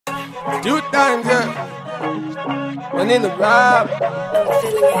2 times, yeah. And in the rap,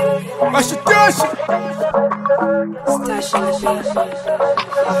 Mr Starsh.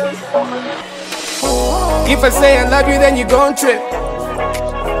 If I say I love you, then you gon' trip.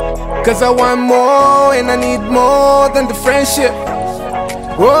 Cause I want more and I need more than the friendship.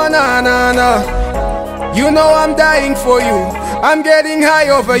 Oh nah nah nah, you know I'm dying for you. I'm getting high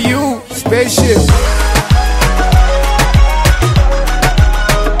over you, spaceship.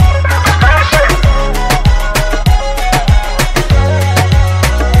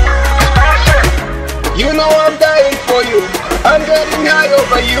 You know I'm dying for you. I'm getting high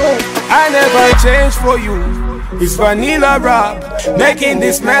over you. I never change for you. It's MrVanillaRob making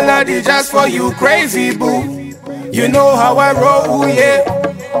this melody just for you, crazy boo. You know how I roll, yeah.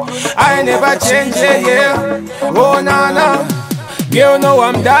 I never change, yeah. Oh nah nah, girl, know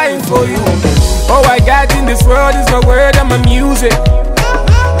I'm dying for you. All I got in this world is my word and my music.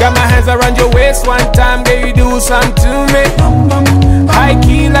 Got my hands around your waist one time, girl, you do something to me.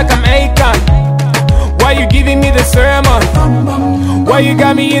 Highkey like I'm Akon. Why you giving me the sermon? Why you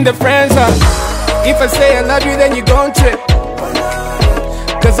got me in the friend zone? If I say I love you, then you gon' trip.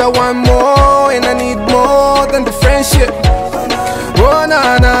 Cause I want more and I need more than the friendship. Oh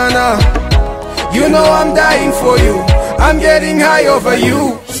nah nah nah, you know I'm dying for you. I'm getting high over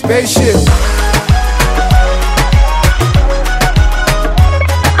you, spaceship.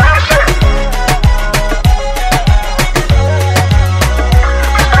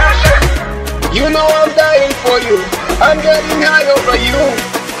 You know I'm dying for you. I'm getting high over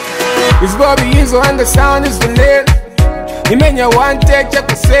you. It's Bobby East and the sound is vanilla. You mean you want take check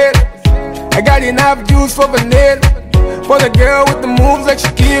the set. I got enough juice for vanilla. For the girl with the moves like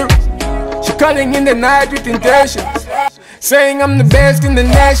Shakira. She calling in the night with intentions, saying I'm the best in the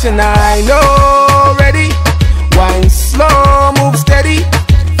nation. I know, ready. Wine slow, move steady.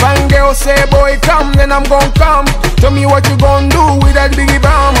 Fine girl say boy come, then I'm gon' come. Tell me what you gon' do with that biggie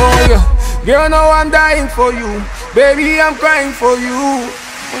bomb, oh yeah. Girl, know I'm dying for you. Baby, I'm crying for you.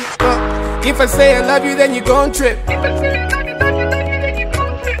 If I say I love you, then you gon' trip.